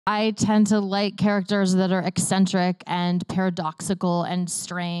I tend to like characters that are eccentric and paradoxical and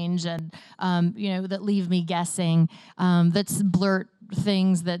strange and, that leave me guessing, that's blurt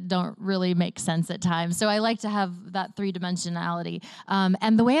things that don't really make sense at times. So I like to have that three-dimensionality.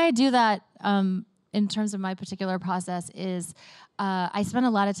 And the way I do that in terms of my particular process is I spend a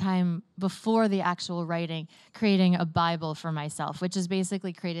lot of time before the actual writing creating a Bible for myself, which is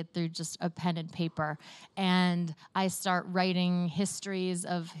basically created through just a pen and paper. And I start writing histories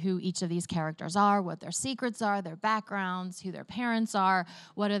of who each of these characters are, what their secrets are, their backgrounds, who their parents are,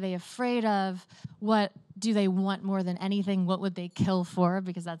 what are they afraid of, what do they want more than anything, what would they kill for,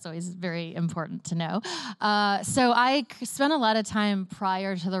 because that's always very important to know. So I spent a lot of time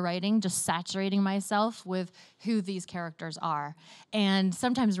prior to the writing just saturating myself with who these characters are, and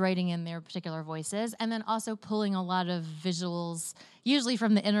sometimes writing in their particular voices, and then also pulling a lot of visuals, usually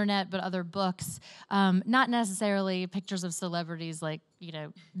from the internet, but other books, not necessarily pictures of celebrities like,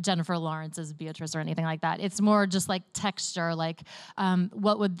 Jennifer Lawrence's Beatrice or anything like that. It's more just like texture, like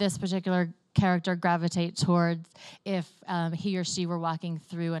what would this particular character gravitate towards if he or she were walking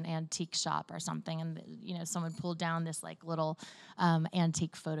through an antique shop or something, and someone pulled down this like little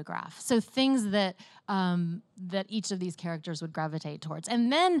antique photograph. So things that that each of these characters would gravitate towards.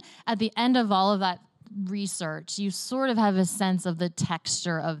 And then at the end of all of that research, you sort of have a sense of the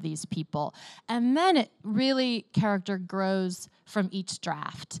texture of these people. And then it really, character grows from each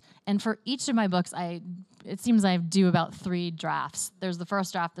draft. And for each of my books, it seems I do about 3 drafts. There's the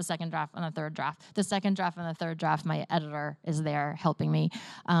first draft, the second draft, and the third draft. The second draft and the third draft, my editor is there helping me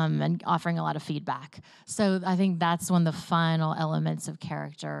and offering a lot of feedback. So I think that's when the final elements of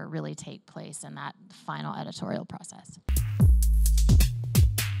character really take place in that final editorial process.